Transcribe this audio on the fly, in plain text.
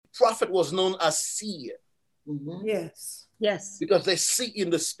prophet was known as seer. Yes. Yes. Because they see in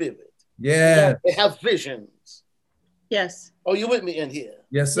the spirit. Yeah. They have visions. Yes. Are you with me in here?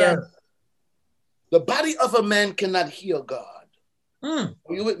 Yes, sir. Yes. The body of a man cannot hear God. Mm.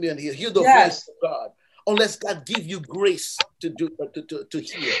 Are you with me in here? Hear the voice of God. Unless God give you grace to do to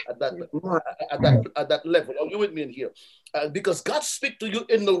hear at that level. Are you with me in here? Because God speaks to you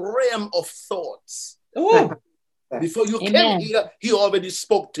in the realm of thoughts. Ooh. Before you came here, he already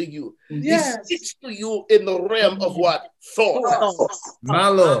spoke to you. Yes. He speaks to you in the realm of what? Thoughts. My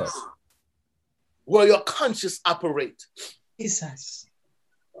Lord. Where your conscience operate. Jesus.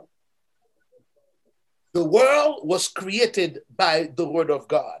 The world was created by the word of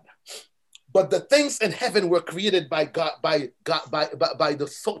God. But the things in heaven were created by God, by the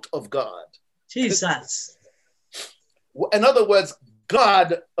thought of God. Jesus. In other words,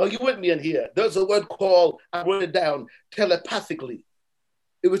 God, are you with me in here? There's a word called, I wrote it down, telepathically,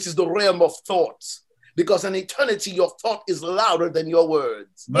 which is the realm of thoughts. Because in eternity, your thought is louder than your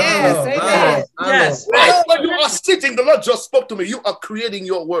words. Yes, amen. Yes. Right where you are sitting, the Lord just spoke to me. You are creating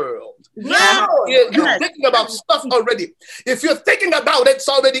your world. Yeah. You're thinking about stuff already. If you're thinking about it, it's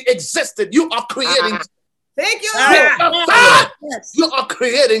already existed. You are creating. Thank you. Yes. You are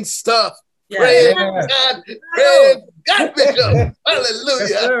creating stuff. Yes. Praise God. Praise God, Bishop. Hallelujah. Yes,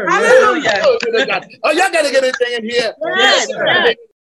 sir. Hallelujah. Glory to God. Oh, y'all got to get anything in here. Yes. Yes.